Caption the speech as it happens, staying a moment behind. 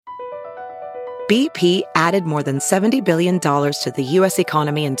BP added more than $70 billion to the U.S.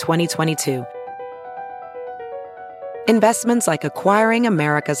 economy in 2022. Investments like acquiring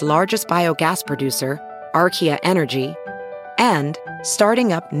America's largest biogas producer, Archaea Energy, and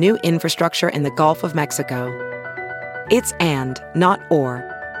starting up new infrastructure in the Gulf of Mexico. It's and, not or.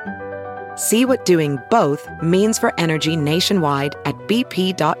 See what doing both means for energy nationwide at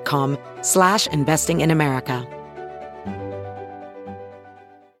bp.com/investing in America.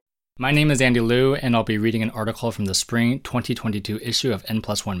 My name is Andy Liu, and I'll be reading an article from the spring 2022 issue of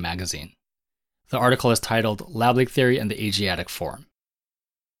n+1 magazine. The article is titled Lab Leak Theory and the Asiatic Form.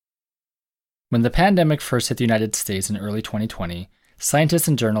 When the pandemic first hit the United States in early 2020, scientists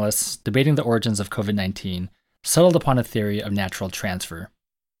and journalists debating the origins of COVID-19 settled upon a theory of natural transfer.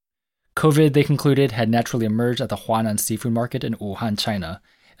 COVID, they concluded, had naturally emerged at the Huanan seafood market in Wuhan, China,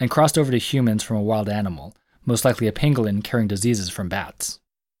 and crossed over to humans from a wild animal, most likely a pangolin carrying diseases from bats.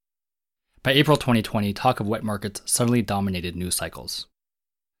 By April 2020, talk of wet markets suddenly dominated news cycles.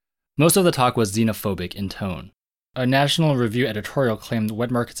 Most of the talk was xenophobic in tone. A National Review editorial claimed wet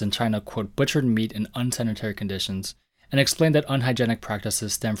markets in China, quote, butchered meat in unsanitary conditions, and explained that unhygienic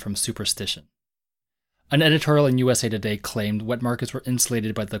practices stem from superstition. An editorial in USA Today claimed wet markets were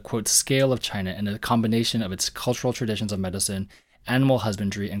insulated by the, quote, scale of China and a combination of its cultural traditions of medicine, animal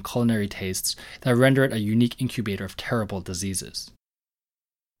husbandry, and culinary tastes that render it a unique incubator of terrible diseases.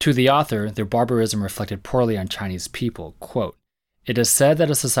 To the author, their barbarism reflected poorly on Chinese people. Quote, it is said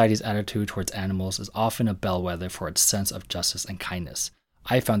that a society's attitude towards animals is often a bellwether for its sense of justice and kindness.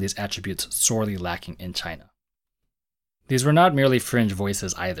 I found these attributes sorely lacking in China. These were not merely fringe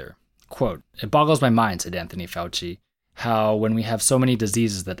voices either. Quote, it boggles my mind, said Anthony Fauci, how when we have so many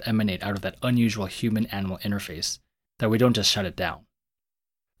diseases that emanate out of that unusual human-animal interface, that we don't just shut it down.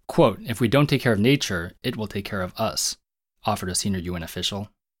 Quote, if we don't take care of nature, it will take care of us, offered a senior UN official.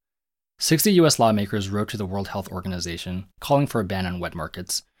 60 U.S. lawmakers wrote to the World Health Organization calling for a ban on wet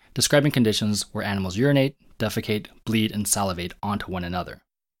markets, describing conditions where animals urinate, defecate, bleed, and salivate onto one another.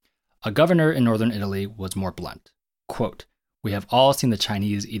 A governor in northern Italy was more blunt. Quote, we have all seen the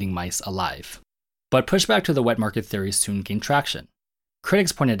Chinese eating mice alive. But pushback to the wet market theory soon gained traction.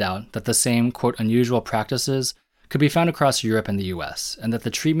 Critics pointed out that the same, quote, unusual practices could be found across Europe and the US, and that the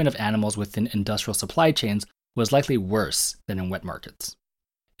treatment of animals within industrial supply chains was likely worse than in wet markets.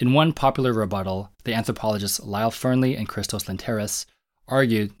 In one popular rebuttal, the anthropologists Lyle Fernley and Christos Lanteris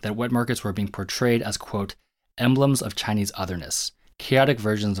argued that wet markets were being portrayed as, quote, emblems of Chinese otherness, chaotic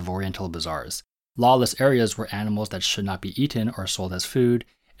versions of Oriental bazaars, lawless areas where animals that should not be eaten are sold as food,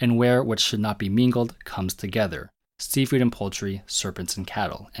 and where what should not be mingled comes together, seafood and poultry, serpents and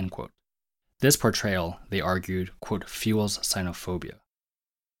cattle, end quote. This portrayal, they argued, quote, fuels xenophobia.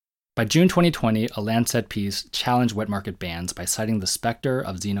 By June 2020, a Lancet piece challenged wet market bans by citing the specter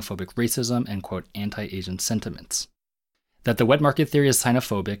of xenophobic racism and, quote, anti-Asian sentiments. That the wet market theory is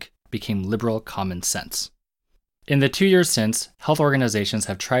xenophobic became liberal common sense. In the 2 years since, health organizations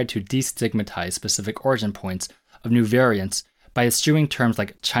have tried to destigmatize specific origin points of new variants by eschewing terms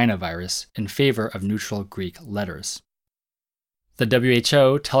like China virus in favor of neutral Greek letters. The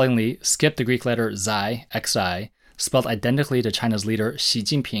WHO tellingly skipped the Greek letter Xi, XI, spelled identically to China's leader Xi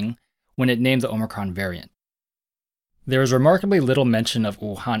Jinping, when it named the Omicron variant. There is remarkably little mention of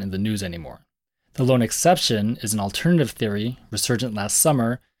Wuhan in the news anymore. The lone exception is an alternative theory, resurgent last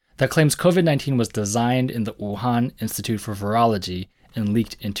summer, that claims COVID-19 was designed in the Wuhan Institute for Virology and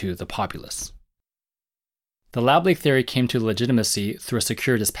leaked into the populace. The lab leak theory came to legitimacy through a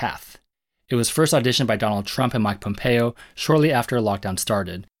circuitous path. It was first auditioned by Donald Trump and Mike Pompeo shortly after lockdown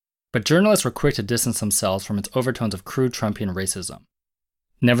started, but journalists were quick to distance themselves from its overtones of crude Trumpian racism.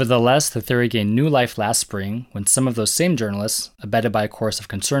 Nevertheless, the theory gained new life last spring when some of those same journalists, abetted by a chorus of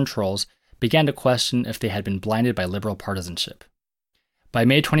concerned trolls, began to question if they had been blinded by liberal partisanship. By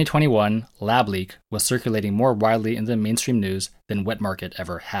May 2021, lab leak was circulating more widely in the mainstream news than wet market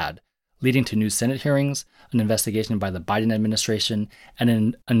ever had, leading to new Senate hearings, an investigation by the Biden administration, and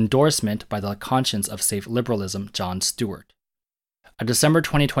an endorsement by the conscience of safe liberalism, Jon Stewart. A December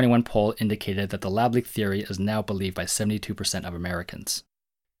 2021 poll indicated that the lab leak theory is now believed by 72% of Americans.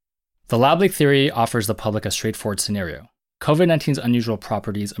 The lab leak theory offers the public a straightforward scenario. COVID-19's unusual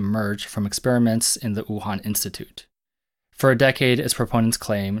properties emerged from experiments in the Wuhan Institute. For a decade, its proponents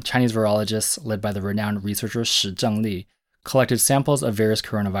claim Chinese virologists, led by the renowned researcher Shi Zhengli, collected samples of various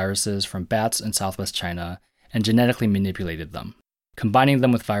coronaviruses from bats in southwest China and genetically manipulated them, combining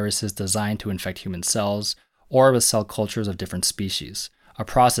them with viruses designed to infect human cells or with cell cultures of different species, a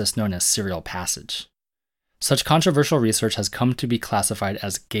process known as serial passage. Such controversial research has come to be classified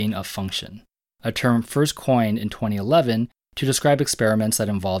as gain of function, a term first coined in 2011 to describe experiments that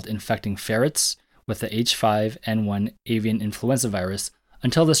involved infecting ferrets, with the H5N1 avian influenza virus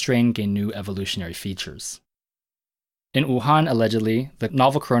until the strain gained new evolutionary features. In Wuhan, allegedly, the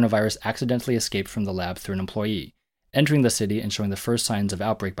novel coronavirus accidentally escaped from the lab through an employee, entering the city and showing the first signs of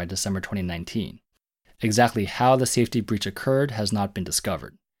outbreak by December 2019. Exactly how the safety breach occurred has not been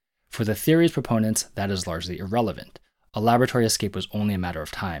discovered. For the theory's proponents, that is largely irrelevant. A laboratory escape was only a matter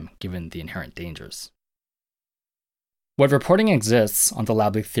of time, given the inherent dangers. What reporting exists on the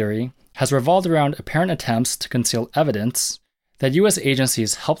lab leak theory has revolved around apparent attempts to conceal evidence that U.S.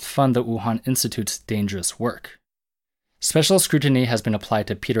 agencies helped fund the Wuhan Institute's dangerous work. Special scrutiny has been applied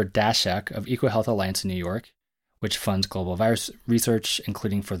to Peter Daszak of EcoHealth Alliance in New York, which funds global virus research,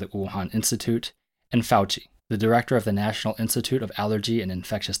 including for the Wuhan Institute, and Fauci, the director of the National Institute of Allergy and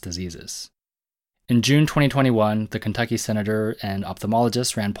Infectious Diseases. In June 2021, the Kentucky senator and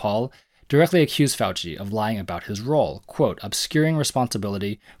ophthalmologist Rand Paul directly accused Fauci of lying about his role, quote, obscuring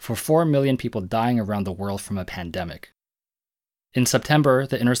responsibility for 4 million people dying around the world from a pandemic. In September,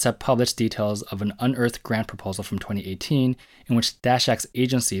 The Intercept published details of an unearthed grant proposal from 2018 in which Daszak's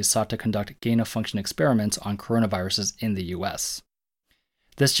agency sought to conduct gain-of-function experiments on coronaviruses in the U.S.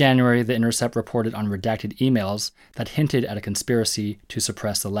 This January, The Intercept reported on redacted emails that hinted at a conspiracy to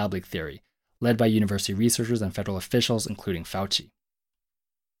suppress the lab leak theory, led by university researchers and federal officials, including Fauci.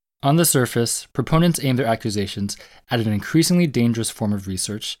 On the surface, proponents aim their accusations at an increasingly dangerous form of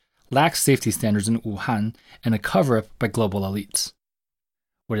research, lax safety standards in Wuhan, and a cover-up by global elites.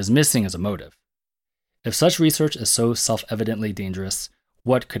 What is missing is a motive. If such research is so self-evidently dangerous,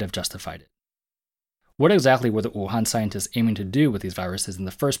 what could have justified it? What exactly were the Wuhan scientists aiming to do with these viruses in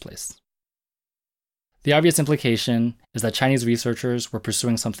the first place? The obvious implication is that Chinese researchers were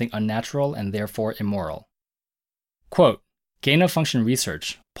pursuing something unnatural and therefore immoral. Quote, gain-of-function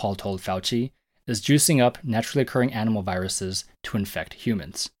research, Paul told Fauci, is juicing up naturally occurring animal viruses to infect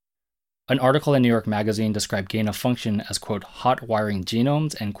humans. An article in New York Magazine described gain-of-function as, quote, hot-wiring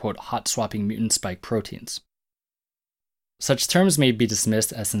genomes and, quote, hot-swapping mutant spike proteins. Such terms may be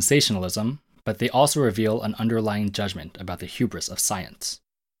dismissed as sensationalism, but they also reveal an underlying judgment about the hubris of science.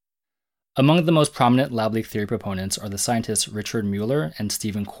 Among the most prominent lab leak theory proponents are the scientists Richard Mueller and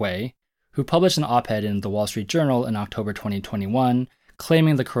Stephen Quay, who published an op-ed in the Wall Street Journal in October 2021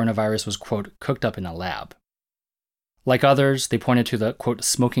 claiming the coronavirus was, quote, cooked up in a lab. Like others, they pointed to the, quote,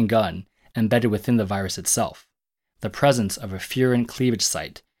 smoking gun embedded within the virus itself, the presence of a furin cleavage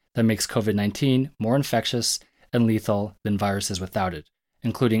site that makes COVID-19 more infectious and lethal than viruses without it,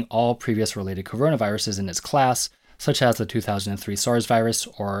 including all previous related coronaviruses in its class, such as the 2003 SARS virus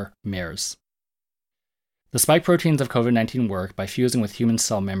or MERS. The spike proteins of COVID-19 work by fusing with human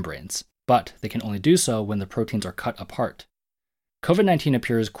cell membranes, but they can only do so when the proteins are cut apart. COVID-19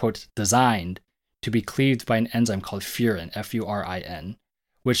 appears, quote, designed to be cleaved by an enzyme called furin, F-U-R-I-N,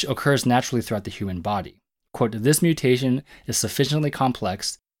 which occurs naturally throughout the human body. Quote, this mutation is sufficiently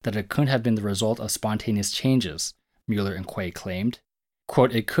complex that it couldn't have been the result of spontaneous changes, Mueller and Quay claimed.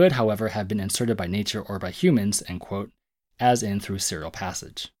 Quote, it could, however, have been inserted by nature or by humans, end quote, as in through serial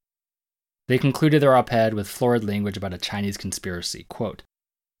passage. They concluded their op-ed with florid language about a Chinese conspiracy, quote,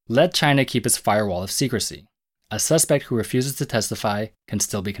 let China keep its firewall of secrecy. A suspect who refuses to testify can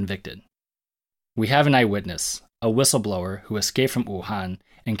still be convicted. We have an eyewitness, a whistleblower who escaped from Wuhan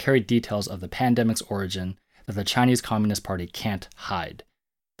and carried details of the pandemic's origin that the Chinese Communist Party can't hide.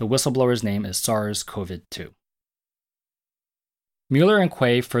 The whistleblower's name is SARS-CoV-2. Mueller and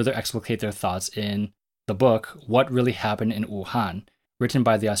Quay further explicate their thoughts in the book What Really Happened in Wuhan, written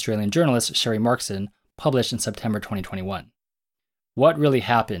by the Australian journalist Sherry Markson, published in September 2021. What Really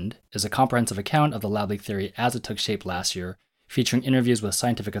Happened is a comprehensive account of the lab leak theory as it took shape last year, featuring interviews with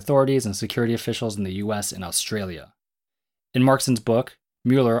scientific authorities and security officials in the US and Australia. In Markson's book,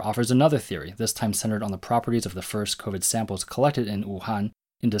 Mueller offers another theory, this time centered on the properties of the first COVID samples collected in Wuhan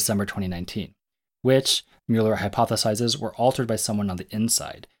in December 2019, which, Mueller hypothesizes, were altered by someone on the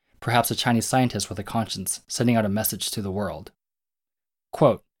inside, perhaps a Chinese scientist with a conscience, sending out a message to the world.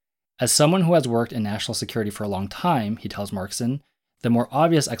 Quote, as someone who has worked in national security for a long time, he tells Markson, the more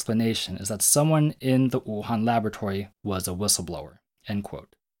obvious explanation is that someone in the Wuhan laboratory was a whistleblower, end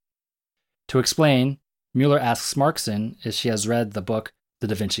quote. To explain, Mueller asks Markson if she has read the book The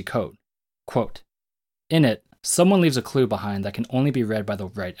Da Vinci Code. Quote, in it, someone leaves a clue behind that can only be read by the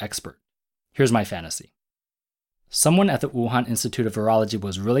right expert. Here's my fantasy. Someone at the Wuhan Institute of Virology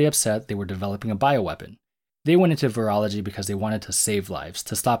was really upset they were developing a bioweapon. They went into virology because they wanted to save lives,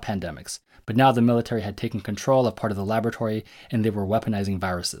 to stop pandemics, but now the military had taken control of part of the laboratory and they were weaponizing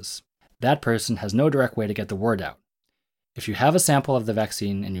viruses. That person has no direct way to get the word out. If you have a sample of the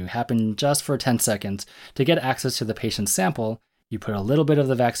vaccine and you happen just for 10 seconds to get access to the patient's sample, You put a little bit of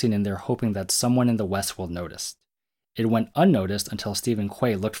the vaccine in there hoping that someone in the West will notice. It went unnoticed until Stephen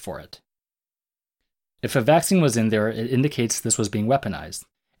Quay looked for it. If a vaccine was in there, it indicates this was being weaponized.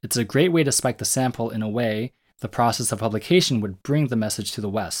 It's a great way to spike the sample in a way the process of publication would bring the message to the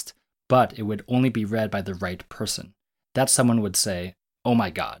West, but it would only be read by the right person. That someone would say, "Oh my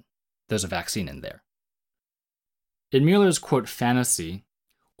God, there's a vaccine in there." In Mueller's, quote, fantasy,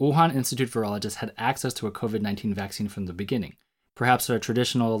 Wuhan Institute virologists had access to a COVID-19 vaccine from the beginning, perhaps a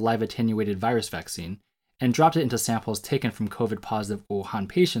traditional live attenuated virus vaccine, and dropped it into samples taken from COVID-positive Wuhan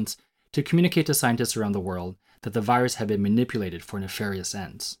patients to communicate to scientists around the world that the virus had been manipulated for nefarious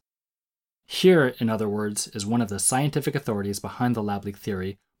ends. Here, in other words, is one of the scientific authorities behind the lab leak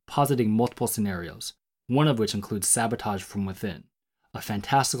theory positing multiple scenarios, one of which includes sabotage from within, a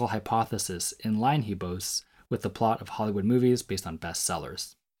fantastical hypothesis in line, he boasts, with the plot of Hollywood movies based on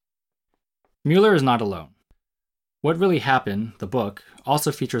bestsellers. Mueller is not alone. What Really Happened, the book,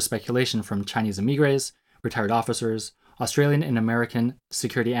 also features speculation from Chinese émigrés, retired officers, Australian and American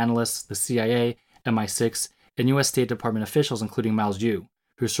security analysts, the CIA, MI6, and U.S. State Department officials including Miles Yu,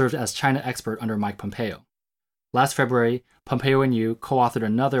 who served as China expert under Mike Pompeo. Last February, Pompeo and Yu co-authored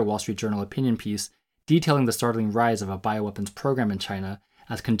another Wall Street Journal opinion piece detailing the startling rise of a bioweapons program in China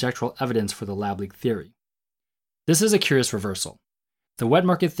as conjectural evidence for the lab leak theory. This is a curious reversal. The wet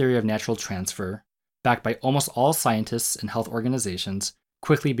market theory of natural transfer, backed by almost all scientists and health organizations,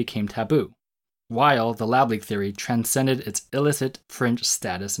 quickly became taboo, while the lab leak theory transcended its illicit fringe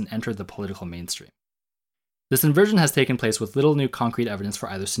status and entered the political mainstream. This inversion has taken place with little new concrete evidence for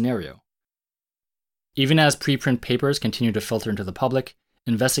either scenario. Even as preprint papers continue to filter into the public,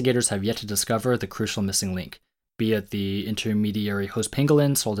 investigators have yet to discover the crucial missing link, be it the intermediary host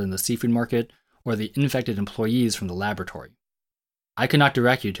pangolin sold in the seafood market or the infected employees from the laboratory. I cannot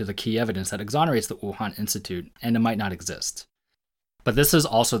direct you to the key evidence that exonerates the Wuhan Institute, and it might not exist. But this is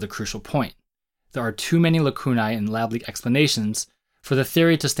also the crucial point. There are too many lacunae in lab leak explanations for the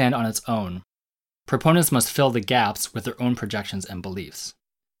theory to stand on its own. Proponents must fill the gaps with their own projections and beliefs.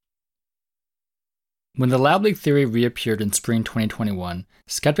 When the lab leak theory reappeared in spring 2021,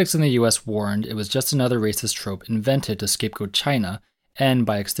 skeptics in the US warned it was just another racist trope invented to scapegoat China and,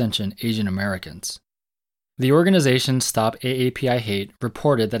 by extension, Asian Americans. The organization Stop AAPI Hate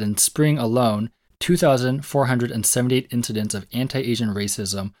reported that in spring alone, 2,478 incidents of anti-Asian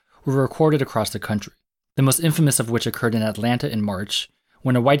racism were recorded across the country, the most infamous of which occurred in Atlanta in March,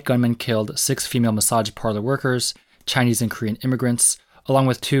 when a white gunman killed 6 female massage parlor workers, Chinese and Korean immigrants, along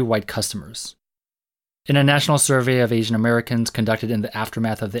with 2 white customers. In a national survey of Asian Americans conducted in the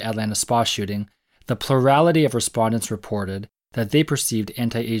aftermath of the Atlanta spa shooting, the plurality of respondents reported that they perceived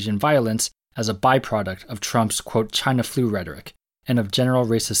anti-Asian violence as a byproduct of Trump's, quote, China flu rhetoric and of general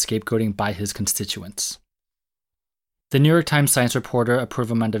racist scapegoating by his constituents. The New York Times science reporter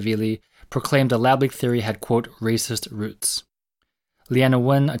Apurva Mandavili proclaimed the lab leak theory had, quote, racist roots. Liana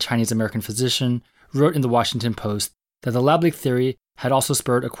Wen, a Chinese-American physician, wrote in the Washington Post that the lab leak theory had also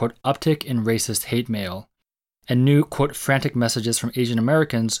spurred a, quote, uptick in racist hate mail and new, quote, frantic messages from Asian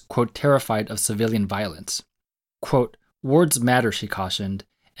Americans, quote, terrified of civilian violence. Quote, words matter, she cautioned,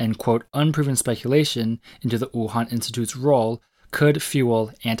 and, quote, unproven speculation into the Wuhan Institute's role could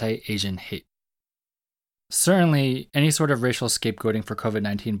fuel anti-Asian hate. Certainly, any sort of racial scapegoating for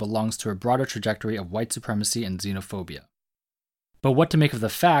COVID-19 belongs to a broader trajectory of white supremacy and xenophobia. But what to make of the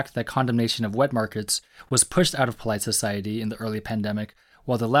fact that condemnation of wet markets was pushed out of polite society in the early pandemic,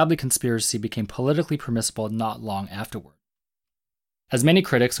 while the lab leak conspiracy became politically permissible not long afterward? As many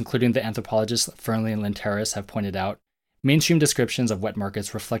critics, including the anthropologists Fernley and Lynteris, have pointed out, mainstream descriptions of wet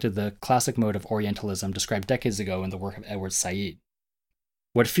markets reflected the classic mode of Orientalism described decades ago in the work of Edward Said.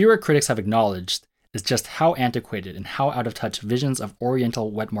 What fewer critics have acknowledged is just how antiquated and how out of touch visions of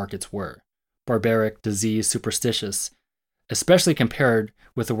Oriental wet markets were, barbaric, diseased, superstitious, especially compared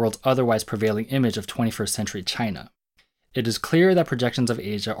with the world's otherwise prevailing image of 21st century China. It is clear that projections of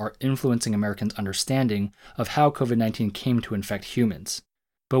Asia are influencing Americans' understanding of how COVID-19 came to infect humans.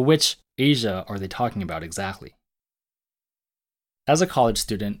 But which Asia are they talking about exactly? As a college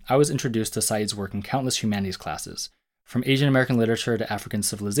student, I was introduced to Said's work in countless humanities classes, from Asian American literature to African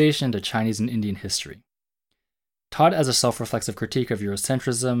civilization to Chinese and Indian history. Taught as a self-reflexive critique of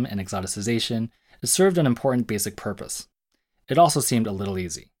Eurocentrism and exoticization, it served an important basic purpose. It also seemed a little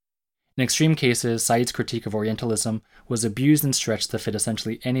easy. In extreme cases, Said's critique of Orientalism was abused and stretched to fit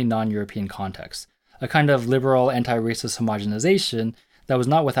essentially any non-European context, a kind of liberal anti-racist homogenization that was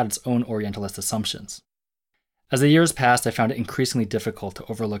not without its own Orientalist assumptions. As the years passed, I found it increasingly difficult to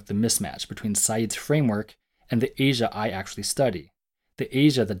overlook the mismatch between Said's framework and the Asia I actually study, the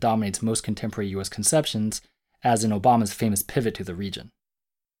Asia that dominates most contemporary US conceptions, as in Obama's famous pivot to the region.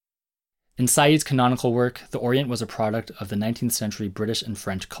 In Said's canonical work, the Orient was a product of the 19th century British and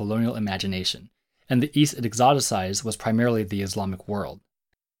French colonial imagination, and the East it exoticized was primarily the Islamic world.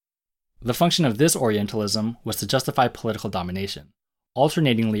 The function of this Orientalism was to justify political domination,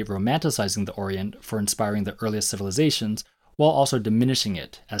 alternatingly romanticizing the Orient for inspiring the earliest civilizations while also diminishing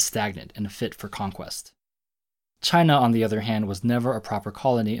it as stagnant and fit for conquest. China, on the other hand, was never a proper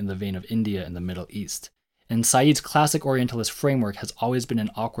colony in the vein of India and the Middle East, and Said's classic Orientalist framework has always been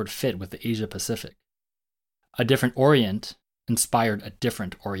an awkward fit with the Asia-Pacific. A different Orient inspired a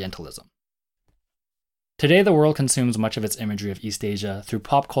different Orientalism. Today, the world consumes much of its imagery of East Asia through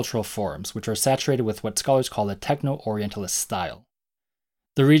pop cultural forms, which are saturated with what scholars call a techno-Orientalist style.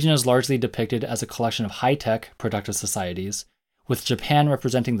 The region is largely depicted as a collection of high-tech, productive societies, with Japan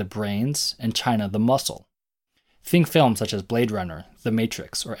representing the brains and China the muscle. Think films such as Blade Runner, The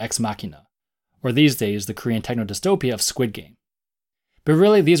Matrix, or Ex Machina, or these days the Korean techno-dystopia of Squid Game. But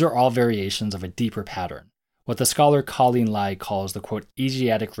really, these are all variations of a deeper pattern, what the scholar Colleen Lai calls the, quote,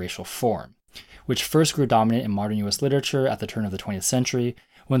 Asiatic racial form, which first grew dominant in modern U.S. literature at the turn of the 20th century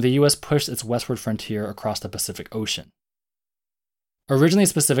when the U.S. pushed its westward frontier across the Pacific Ocean. Originally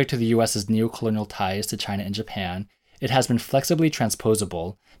specific to the U.S.'s neocolonial ties to China and Japan, it has been flexibly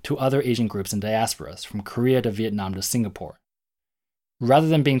transposable to other Asian groups and diasporas, from Korea to Vietnam to Singapore. Rather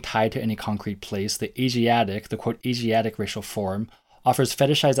than being tied to any concrete place, the Asiatic, the quote Asiatic racial form, offers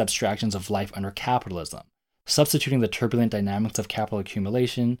fetishized abstractions of life under capitalism, substituting the turbulent dynamics of capital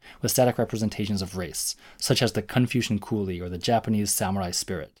accumulation with static representations of race, such as the Confucian coolie or the Japanese samurai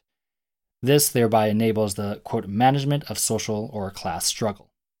spirit. This thereby enables the, quote, management of social or class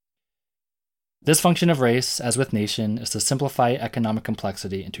struggle. This function of race, as with nation, is to simplify economic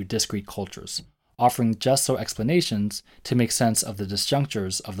complexity into discrete cultures, offering just so explanations to make sense of the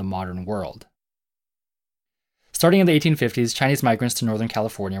disjunctures of the modern world. Starting in the 1850s, Chinese migrants to Northern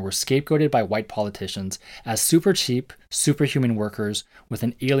California were scapegoated by white politicians as super cheap, superhuman workers with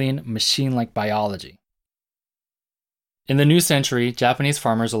an alien, machine-like biology. In the new century, Japanese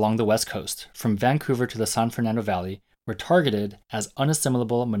farmers along the West Coast, from Vancouver to the San Fernando Valley, were targeted as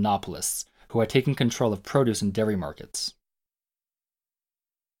unassimilable monopolists who had taken control of produce and dairy markets.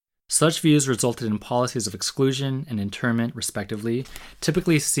 Such views resulted in policies of exclusion and internment, respectively,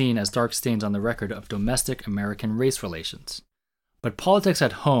 typically seen as dark stains on the record of domestic American race relations. But politics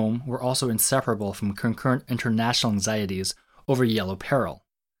at home were also inseparable from concurrent international anxieties over yellow peril.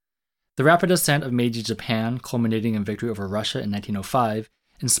 The rapid ascent of Meiji Japan, culminating in victory over Russia in 1905,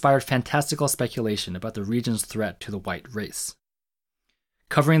 inspired fantastical speculation about the region's threat to the white race.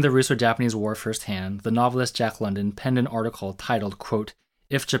 Covering the Russo-Japanese War firsthand, the novelist Jack London penned an article titled, quote,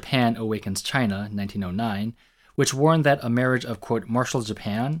 If Japan Awakens China, 1909, which warned that a marriage of, quote, martial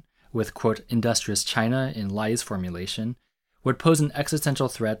Japan with, quote, industrious China in Lai's formulation would pose an existential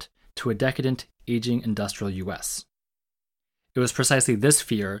threat to a decadent, aging industrial U.S. It was precisely this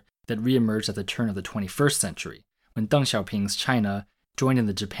fear that reemerged at the turn of the 21st century, when Deng Xiaoping's China joined in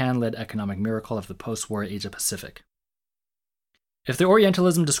the Japan-led economic miracle of the post-war Asia-Pacific. If the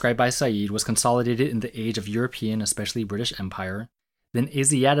Orientalism described by Said was consolidated in the age of European, especially British Empire, then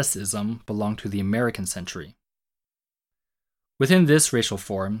Asiaticism belonged to the American century. Within this racial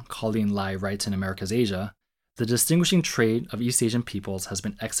form, Colleen Lai writes in America's Asia, the distinguishing trait of East Asian peoples has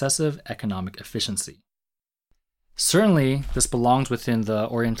been excessive economic efficiency. Certainly, this belongs within the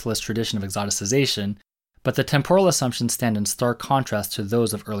Orientalist tradition of exoticization, but the temporal assumptions stand in stark contrast to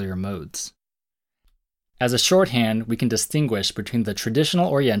those of earlier modes. As a shorthand, we can distinguish between the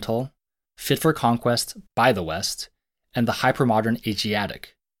traditional Oriental, fit for conquest by the West, and the hypermodern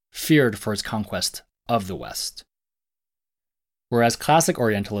Asiatic, feared for its conquest of the West. Whereas classic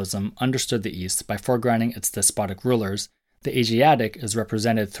Orientalism understood the East by foregrounding its despotic rulers, the Asiatic is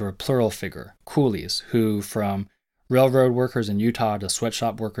represented through a plural figure, coolies, who, from railroad workers in Utah to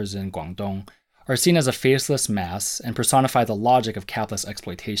sweatshop workers in Guangdong, are seen as a faceless mass and personify the logic of capitalist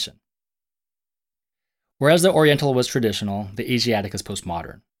exploitation. Whereas the Oriental was traditional, the Asiatic is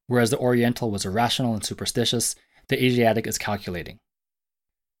postmodern. Whereas the Oriental was irrational and superstitious, the Asiatic is calculating.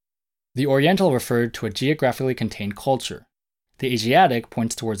 The Oriental referred to a geographically contained culture. The Asiatic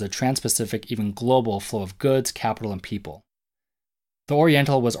points towards a trans-Pacific, even global flow of goods, capital, and people. The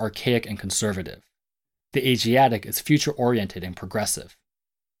Oriental was archaic and conservative. The Asiatic is future-oriented and progressive.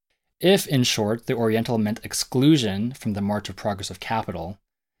 If, in short, the Oriental meant exclusion from the march of progress of capital,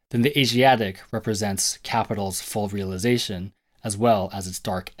 then the Asiatic represents capital's full realization as well as its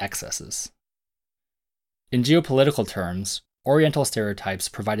dark excesses. In geopolitical terms, Oriental stereotypes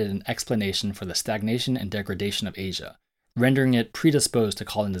provided an explanation for the stagnation and degradation of Asia, rendering it predisposed to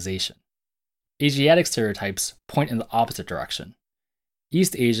colonization. Asiatic stereotypes point in the opposite direction.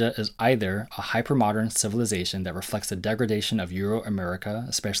 East Asia is either a hypermodern civilization that reflects the degradation of Euro-America,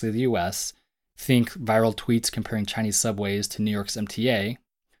 especially the US, think viral tweets comparing Chinese subways to New York's MTA,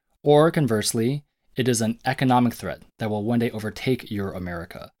 or conversely, it is an economic threat that will one day overtake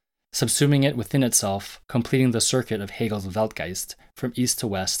Euro-America, subsuming it within itself, completing the circuit of Hegel's Weltgeist from east to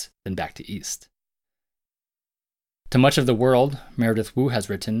west, then back to east. To much of the world, Meredith Wu has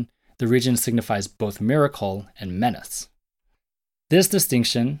written, the region signifies both miracle and menace. This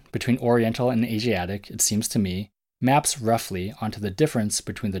distinction between Oriental and Asiatic, it seems to me, maps roughly onto the difference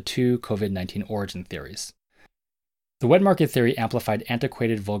between the two COVID-19 origin theories. The wet market theory amplified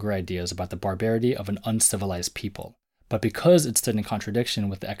antiquated vulgar ideas about the barbarity of an uncivilized people, but because it stood in contradiction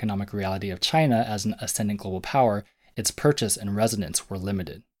with the economic reality of China as an ascendant global power, its purchase and resonance were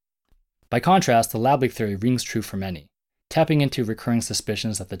limited. By contrast, the lab leak theory rings true for many, tapping into recurring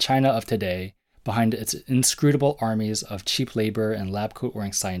suspicions that the China of today, behind its inscrutable armies of cheap labor and lab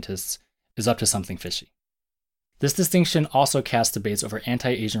coat-wearing scientists, is up to something fishy. This distinction also casts debates over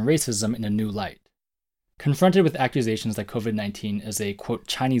anti-Asian racism in a new light. Confronted with accusations that COVID-19 is a, quote,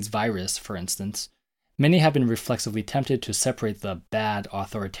 Chinese virus, for instance, many have been reflexively tempted to separate the bad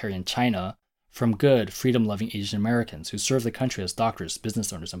authoritarian China from good, freedom-loving Asian Americans who serve the country as doctors,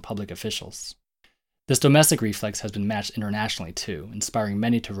 business owners, and public officials. This domestic reflex has been matched internationally too, inspiring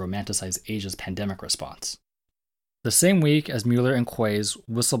many to romanticize Asia's pandemic response. The same week as Mueller and Kui's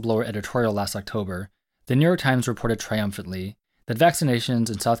whistleblower editorial last October, the New York Times reported triumphantly that vaccinations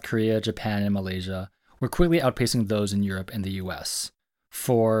in South Korea, Japan, and Malaysia were quickly outpacing those in Europe and the US.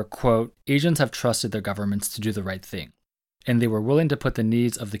 For, quote, Asians have trusted their governments to do the right thing, and they were willing to put the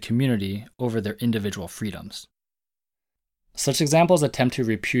needs of the community over their individual freedoms. Such examples attempt to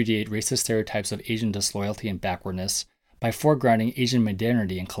repudiate racist stereotypes of Asian disloyalty and backwardness by foregrounding Asian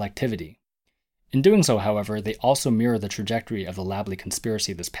modernity and collectivity. In doing so, however, they also mirror the trajectory of the lab leak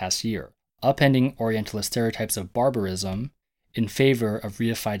conspiracy this past year, upending Orientalist stereotypes of barbarism in favor of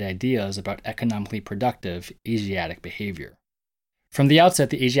reified ideas about economically productive Asiatic behavior. From the outset,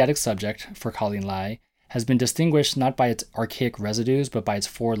 the Asiatic subject, for Colleen Lai, has been distinguished not by its archaic residues, but by its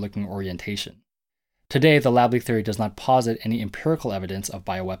forward-looking orientation. Today, the lab leak theory does not posit any empirical evidence of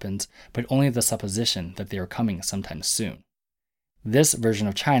bioweapons, but only the supposition that they are coming sometime soon. This version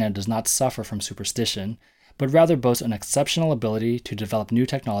of China does not suffer from superstition, but rather boasts an exceptional ability to develop new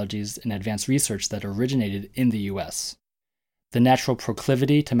technologies and advance research that originated in the US. The natural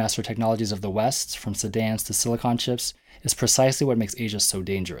proclivity to master technologies of the West, from sedans to silicon chips, is precisely what makes Asia so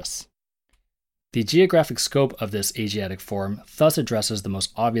dangerous. The geographic scope of this Asiatic form thus addresses the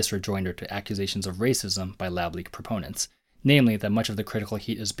most obvious rejoinder to accusations of racism by lab leak proponents, namely that much of the critical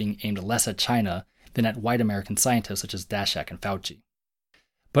heat is being aimed less at China than at white American scientists such as Daszak and Fauci.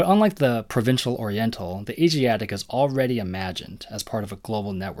 But unlike the provincial Oriental, the Asiatic is already imagined as part of a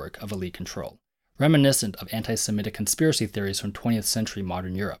global network of elite control, reminiscent of anti-Semitic conspiracy theories from 20th century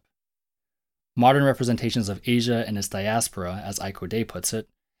modern Europe. Modern representations of Asia and its diaspora, as Aiko Day puts it,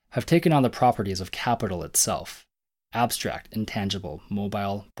 have taken on the properties of capital itself, abstract, intangible,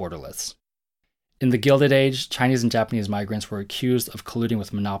 mobile, borderless. In the Gilded Age, Chinese and Japanese migrants were accused of colluding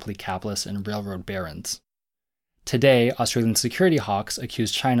with monopoly capitalists and railroad barons. Today, Australian security hawks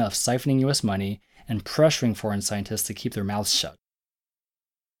accuse China of siphoning US money and pressuring foreign scientists to keep their mouths shut.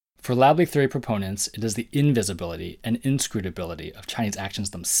 For lab leak theory proponents, it is the invisibility and inscrutability of Chinese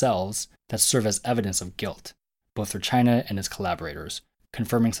actions themselves that serve as evidence of guilt, both for China and its collaborators,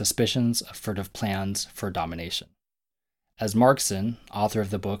 confirming suspicions of furtive plans for domination. As Markson, author of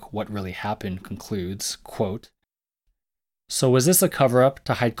the book What Really Happened, concludes, quote, so was this a cover-up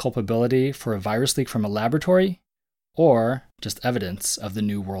to hide culpability for a virus leak from a laboratory? Or just evidence of the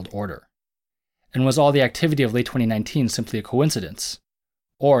New World Order? And was all the activity of late 2019 simply a coincidence?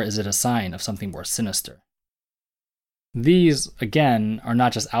 Or is it a sign of something more sinister? These, again, are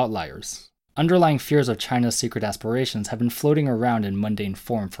not just outliers. Underlying fears of China's secret aspirations have been floating around in mundane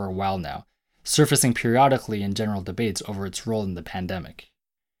form for a while now, surfacing periodically in general debates over its role in the pandemic.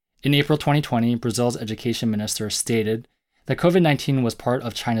 In April 2020, Brazil's education minister stated that COVID-19 was part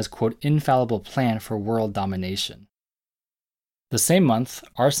of China's, quote, infallible plan for world domination. The same month,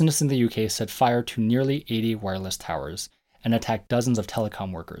 arsonists in the UK set fire to nearly 80 wireless towers and attacked dozens of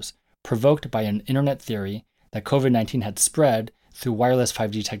telecom workers, provoked by an internet theory that COVID-19 had spread through wireless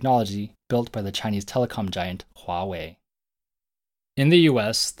 5G technology built by the Chinese telecom giant Huawei. In the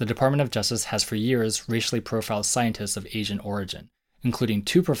US, the Department of Justice has for years racially profiled scientists of Asian origin, including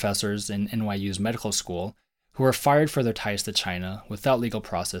 2 professors in NYU's medical school who were fired for their ties to China without legal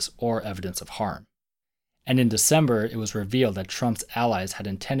process or evidence of harm. And in December, it was revealed that Trump's allies had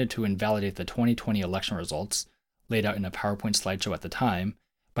intended to invalidate the 2020 election results, laid out in a PowerPoint slideshow at the time,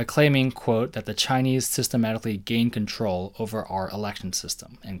 by claiming, quote, that the Chinese systematically gained control over our election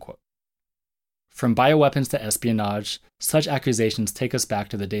system, end quote. From bioweapons to espionage, such accusations take us back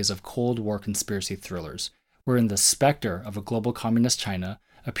to the days of Cold War conspiracy thrillers, wherein the specter of a global communist China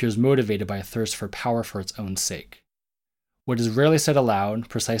appears motivated by a thirst for power for its own sake. What is rarely said aloud,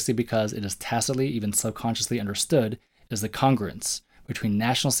 precisely because it is tacitly, even subconsciously understood, is the congruence between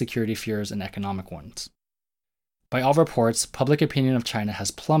national security fears and economic ones. By all reports, public opinion of China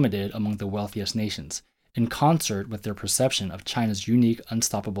has plummeted among the wealthiest nations, in concert with their perception of China's unique,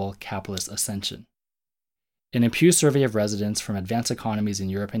 unstoppable capitalist ascension. In a Pew survey of residents from advanced economies in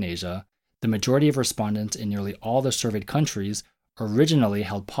Europe and Asia, the majority of respondents in nearly all the surveyed countries originally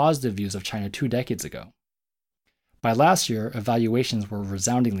held positive views of China 2 decades ago. By last year, evaluations were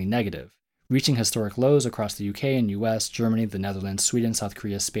resoundingly negative, reaching historic lows across the UK and US, Germany, the Netherlands, Sweden, South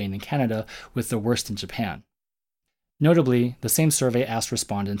Korea, Spain, and Canada, with the worst in Japan. Notably, the same survey asked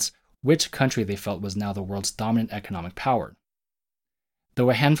respondents which country they felt was now the world's dominant economic power.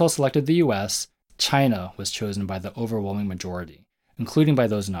 Though a handful selected the US, China was chosen by the overwhelming majority, including by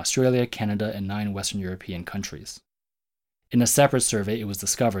those in Australia, Canada, and 9 Western European countries. In a separate survey, it was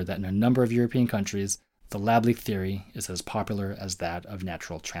discovered that in a number of European countries, the lab leak theory is as popular as that of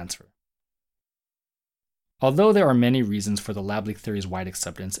natural transfer. Although there are many reasons for the lab leak theory's wide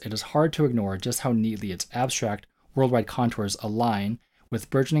acceptance, it is hard to ignore just how neatly its abstract, worldwide contours align with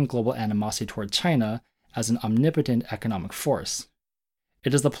burgeoning global animosity toward China as an omnipotent economic force.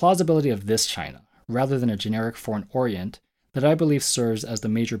 It is the plausibility of this China, rather than a generic foreign Orient, that I believe serves as the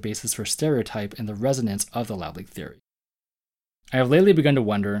major basis for stereotype and the resonance of the lab leak theory. I have lately begun to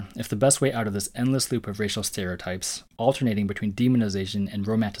wonder if the best way out of this endless loop of racial stereotypes, alternating between demonization and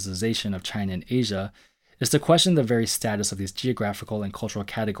romanticization of China and Asia, is to question the very status of these geographical and cultural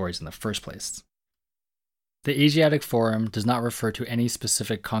categories in the first place. The Asiatic Forum does not refer to any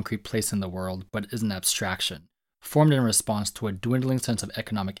specific concrete place in the world, but is an abstraction, formed in response to a dwindling sense of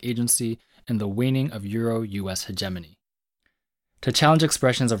economic agency and the waning of Euro-US hegemony. To challenge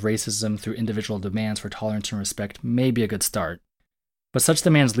expressions of racism through individual demands for tolerance and respect may be a good start, but such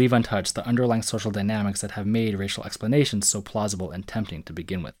demands leave untouched the underlying social dynamics that have made racial explanations so plausible and tempting to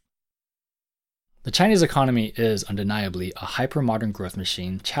begin with. The Chinese economy is undeniably a hyper-modern growth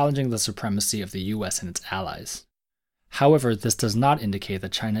machine challenging the supremacy of the US and its allies. However, this does not indicate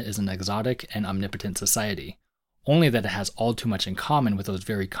that China is an exotic and omnipotent society, only that it has all too much in common with those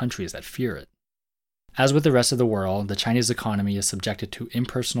very countries that fear it. As with the rest of the world, the Chinese economy is subjected to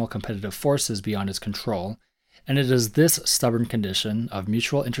impersonal competitive forces beyond its control, and it is this stubborn condition of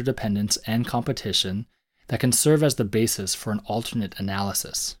mutual interdependence and competition that can serve as the basis for an alternate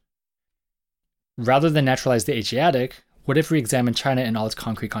analysis. Rather than naturalize the Asiatic, what if we examine China in all its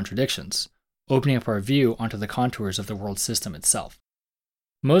concrete contradictions, opening up our view onto the contours of the world system itself?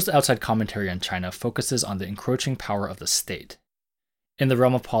 Most outside commentary on China focuses on the encroaching power of the state. In the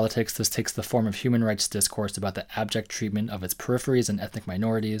realm of politics, this takes the form of human rights discourse about the abject treatment of its peripheries and ethnic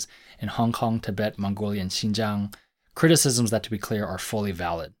minorities in Hong Kong, Tibet, Mongolia, and Xinjiang, criticisms that, to be clear, are fully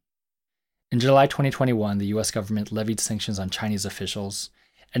valid. In July 2021, the US government levied sanctions on Chinese officials,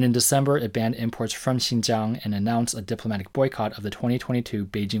 and in December it banned imports from Xinjiang and announced a diplomatic boycott of the 2022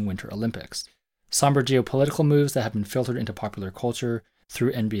 Beijing Winter Olympics. Somber geopolitical moves that have been filtered into popular culture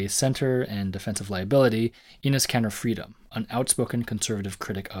through NBA Center and Defensive Liability, Enos Kanter Freedom, an outspoken conservative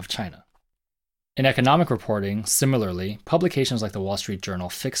critic of China. In economic reporting, similarly, publications like the Wall Street Journal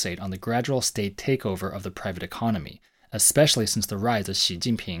fixate on the gradual state takeover of the private economy, especially since the rise of Xi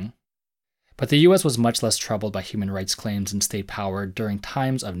Jinping. But the US was much less troubled by human rights claims and state power during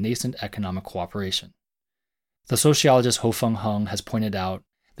times of nascent economic cooperation. The sociologist Ho Feng Hung has pointed out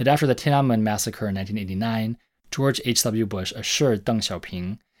that after the Tiananmen massacre in 1989, George H.W. Bush assured Deng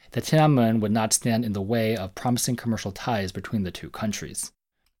Xiaoping that Tiananmen would not stand in the way of promising commercial ties between the two countries.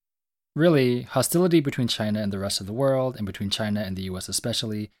 Really, hostility between China and the rest of the world, and between China and the US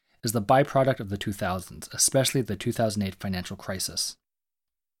especially, is the byproduct of the 2000s, especially the 2008 financial crisis.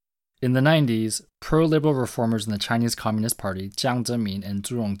 In the 90s, pro-liberal reformers in the Chinese Communist Party, Jiang Zemin and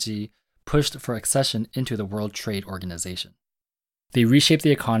Zhu Rongji, pushed for accession into the World Trade Organization. They reshaped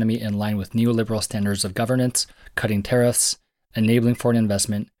the economy in line with neoliberal standards of governance, cutting tariffs, enabling foreign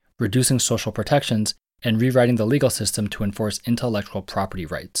investment, reducing social protections, and rewriting the legal system to enforce intellectual property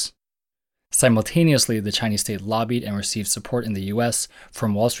rights. Simultaneously, the Chinese state lobbied and received support in the US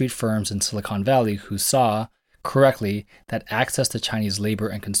from Wall Street firms in Silicon Valley who saw, correctly, that access to Chinese labor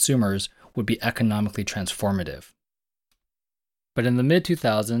and consumers would be economically transformative. But in the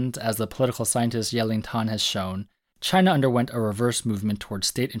mid-2000s, as the political scientist Yeling Tan has shown, China underwent a reverse movement towards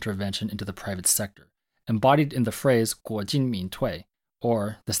state intervention into the private sector, embodied in the phrase 国进民退,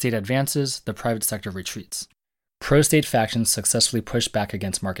 or the state advances, the private sector retreats. Pro-state factions successfully pushed back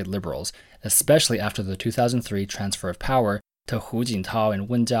against market liberals, especially after the 2003 transfer of power to Hu Jintao and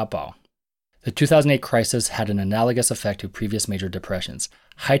Wen Jiabao. The 2008 crisis had an analogous effect to previous major depressions,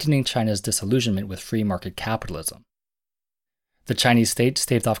 heightening China's disillusionment with free market capitalism. The Chinese state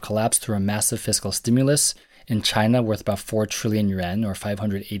staved off collapse through a massive fiscal stimulus in China worth about 4 trillion yuan or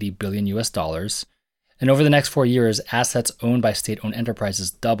 $580 billion US, and over the next 4 years, assets owned by state-owned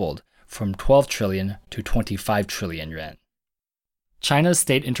enterprises doubled from 12 trillion to 25 trillion yuan. China's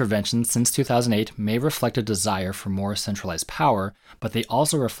state interventions since 2008 may reflect a desire for more centralized power, but they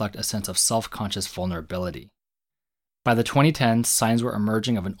also reflect a sense of self-conscious vulnerability. By the 2010s, signs were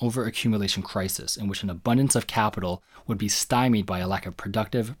emerging of an overaccumulation crisis in which an abundance of capital would be stymied by a lack of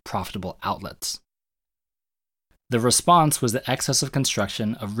productive, profitable outlets. The response was the excessive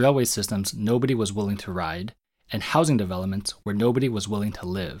construction of railway systems nobody was willing to ride, and housing developments where nobody was willing to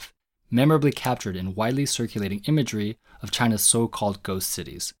live, memorably captured in widely circulating imagery of China's so-called ghost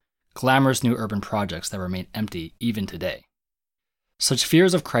cities, glamorous new urban projects that remain empty even today. Such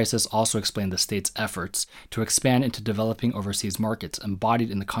fears of crisis also explain the state's efforts to expand into developing overseas markets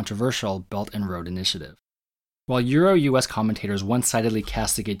embodied in the controversial Belt and Road Initiative. While Euro-US commentators one-sidedly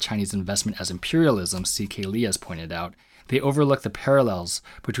castigate Chinese investment as imperialism, C.K. Lee has pointed out, they overlook the parallels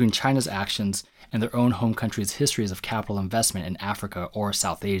between China's actions and their own home country's histories of capital investment in Africa or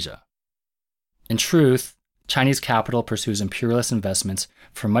South Asia. In truth, Chinese capital pursues imperialist investments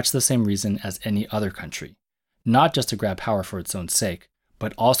for much the same reason as any other country, not just to grab power for its own sake,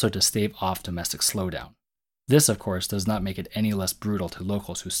 but also to stave off domestic slowdown. This, of course, does not make it any less brutal to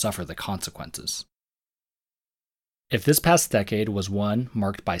locals who suffer the consequences. If this past decade was one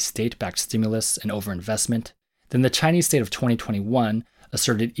marked by state-backed stimulus and overinvestment, then the Chinese state of 2021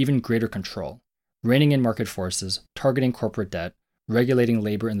 asserted even greater control, reining in market forces, targeting corporate debt, regulating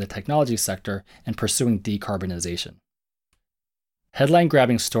labor in the technology sector, and pursuing decarbonization.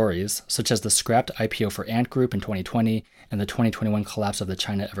 Headline-grabbing stories, such as the scrapped IPO for Ant Group in 2020 and the 2021 collapse of the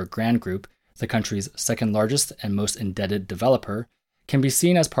China Evergrande Group, the country's second largest and most indebted developer, can be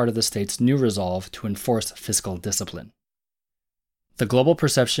seen as part of the state's new resolve to enforce fiscal discipline. The global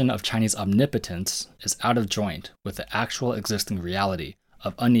perception of Chinese omnipotence is out of joint with the actual existing reality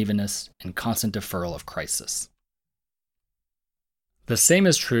of unevenness and constant deferral of crisis. The same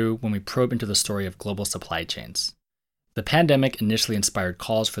is true when we probe into the story of global supply chains. The pandemic initially inspired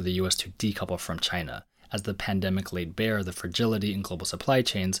calls for the US to decouple from China, as the pandemic laid bare the fragility in global supply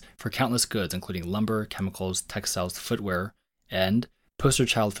chains for countless goods including lumber, chemicals, textiles, footwear, and, poster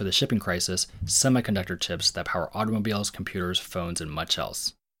child for the shipping crisis, semiconductor chips that power automobiles, computers, phones, and much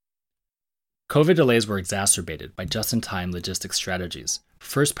else. COVID delays were exacerbated by just-in-time logistics strategies,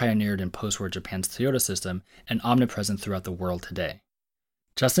 first pioneered in post-war Japan's Toyota system and omnipresent throughout the world today.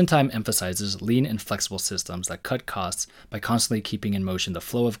 Just-in-time emphasizes lean and flexible systems that cut costs by constantly keeping in motion the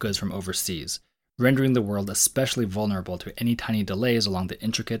flow of goods from overseas, rendering the world especially vulnerable to any tiny delays along the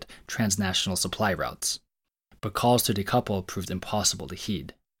intricate transnational supply routes. But calls to decouple proved impossible to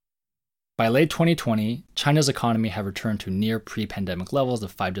heed. By late 2020, China's economy had returned to near pre-pandemic levels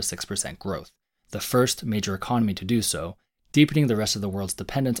of 5 to 6% growth, the first major economy to do so, deepening the rest of the world's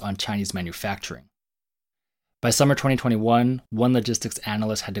dependence on Chinese manufacturing. By summer 2021, one logistics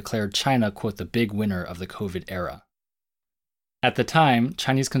analyst had declared China, quote, the big winner of the COVID era. At the time,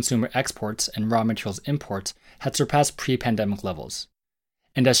 Chinese consumer exports and raw materials imports had surpassed pre-pandemic levels.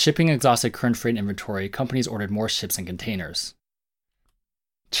 And as shipping exhausted current freight inventory, companies ordered more ships and containers.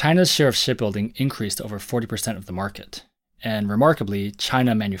 China's share of shipbuilding increased to over 40% of the market, and remarkably,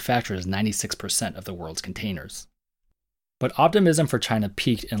 China manufactures 96% of the world's containers. But optimism for China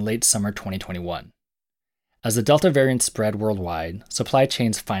peaked in late summer 2021. As the Delta variant spread worldwide, supply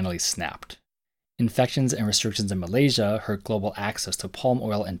chains finally snapped. Infections and restrictions in Malaysia hurt global access to palm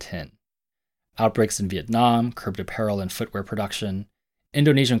oil and tin. Outbreaks in Vietnam curbed apparel and footwear production.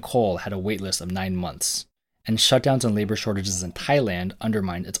 Indonesian coal had a waitlist of 9 months, and shutdowns and labor shortages in Thailand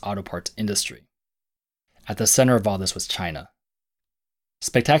undermined its auto parts industry. At the center of all this was China.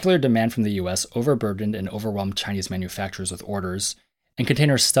 Spectacular demand from the US overburdened and overwhelmed Chinese manufacturers with orders, and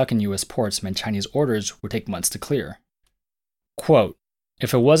containers stuck in US ports meant Chinese orders would take months to clear. Quote,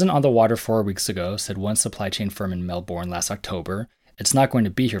 "If it wasn't on the water 4 weeks ago," said one supply chain firm in Melbourne last October, "it's not going to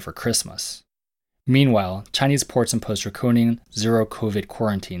be here for Christmas." Meanwhile, Chinese ports imposed draconian zero-COVID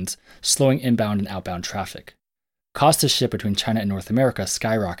quarantines, slowing inbound and outbound traffic. Cost to ship between China and North America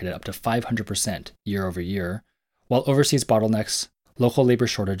skyrocketed up to 500% year over year, while overseas bottlenecks, local labor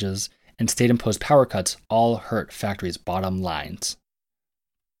shortages, and state-imposed power cuts all hurt factories' bottom lines.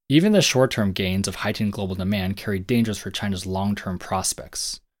 Even the short-term gains of heightened global demand carry dangers for China's long-term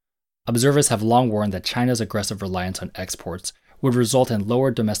prospects. Observers have long warned that China's aggressive reliance on exports would result in lower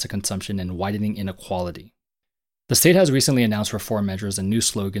domestic consumption and widening inequality. The state has recently announced reform measures and new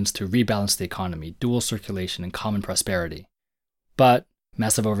slogans to rebalance the economy, dual circulation, and common prosperity. But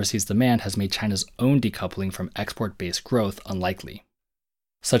massive overseas demand has made China's own decoupling from export-based growth unlikely.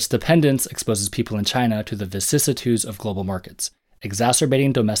 Such dependence exposes people in China to the vicissitudes of global markets,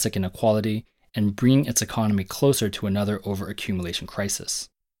 exacerbating domestic inequality and bringing its economy closer to another overaccumulation crisis.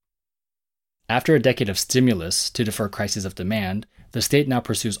 After a decade of stimulus to defer crises of demand, the state now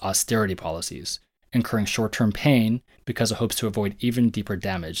pursues austerity policies, incurring short-term pain because it hopes to avoid even deeper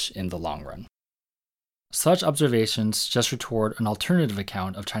damage in the long run. Such observations gesture toward an alternative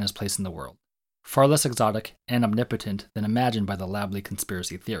account of China's place in the world, far less exotic and omnipotent than imagined by the lab-leak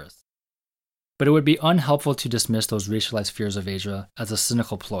conspiracy theorists. But it would be unhelpful to dismiss those racialized fears of Asia as a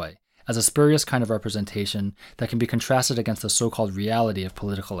cynical ploy, as a spurious kind of representation that can be contrasted against the so-called reality of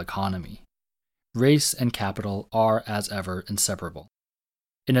political economy. Race and capital are, as ever, inseparable.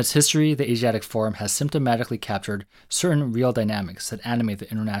 In its history, the Asiatic Forum has symptomatically captured certain real dynamics that animate the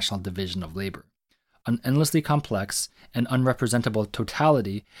international division of labor, an endlessly complex and unrepresentable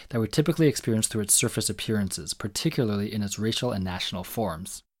totality that we typically experience through its surface appearances, particularly in its racial and national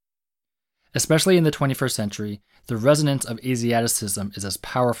forms. Especially in the 21st century, the resonance of Asiaticism is as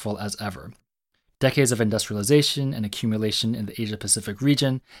powerful as ever. Decades of industrialization and accumulation in the Asia-Pacific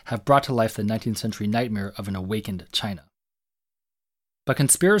region have brought to life the 19th century nightmare of an awakened China. But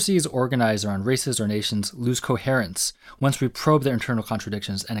conspiracies organized around races or nations lose coherence once we probe their internal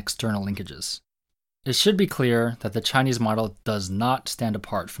contradictions and external linkages. It should be clear that the Chinese model does not stand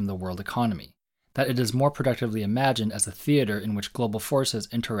apart from the world economy, that it is more productively imagined as a theater in which global forces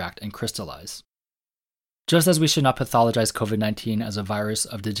interact and crystallize. Just as we should not pathologize COVID-19 as a virus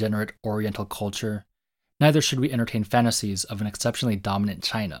of degenerate Oriental culture, neither should we entertain fantasies of an exceptionally dominant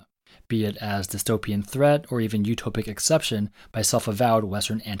China, be it as dystopian threat or even utopic exception by self-avowed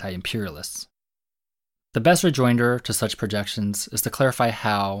Western anti-imperialists. The best rejoinder to such projections is to clarify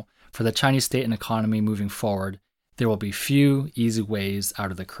how, for the Chinese state and economy moving forward, there will be few easy ways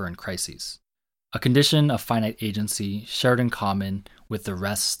out of the current crises, a condition of finite agency shared in common with the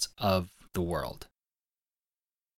rest of the world.